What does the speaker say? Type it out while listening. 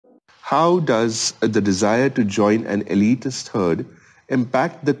How does the desire to join an elitist herd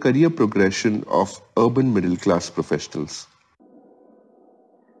impact the career progression of urban middle class professionals?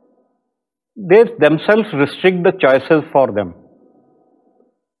 They themselves restrict the choices for them.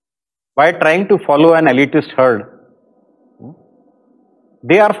 By trying to follow an elitist herd,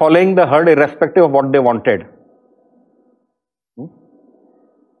 they are following the herd irrespective of what they wanted.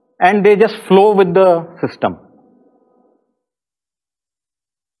 And they just flow with the system.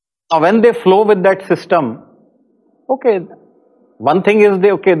 Now, when they flow with that system, okay, one thing is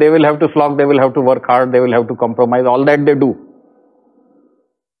they will have to slog, they will have to work hard, they will have to compromise, all that they do.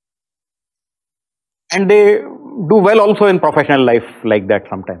 And they do well also in professional life like that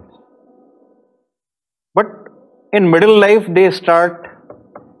sometimes. But in middle life, they start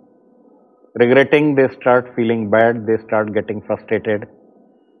regretting, they start feeling bad, they start getting frustrated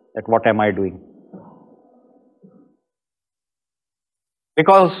that what am I doing?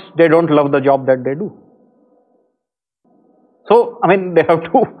 Because they don't love the job that they do. So, they have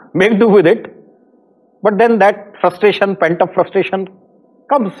to make do with it. But then that frustration, pent-up frustration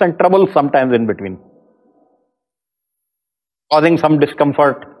comes and troubles sometimes in between, causing some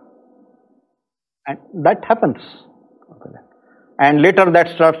discomfort. And that happens. And later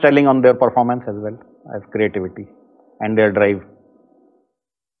that starts telling on their performance as well as creativity and their drive.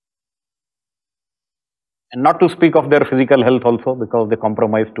 And not to speak of their physical health also, because they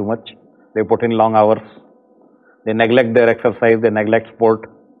compromise too much. They put in long hours. They neglect their exercise, they neglect sport.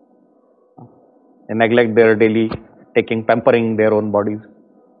 They neglect their daily pampering their own bodies.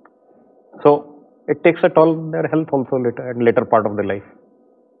 So it takes a toll on their health also later part of their life.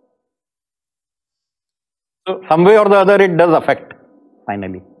 So some way or the other it does affect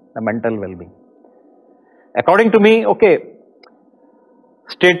finally the mental well-being. According to me,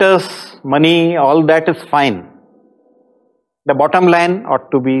 status, money, all that is fine. The bottom line ought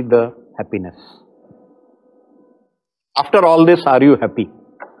to be the happiness. After all this, are you happy?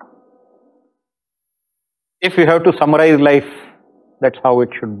 If you have to summarize life, that's how it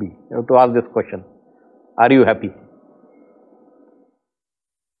should be. You have to ask this question. Are you happy?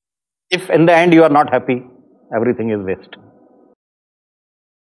 If in the end you are not happy, everything is waste.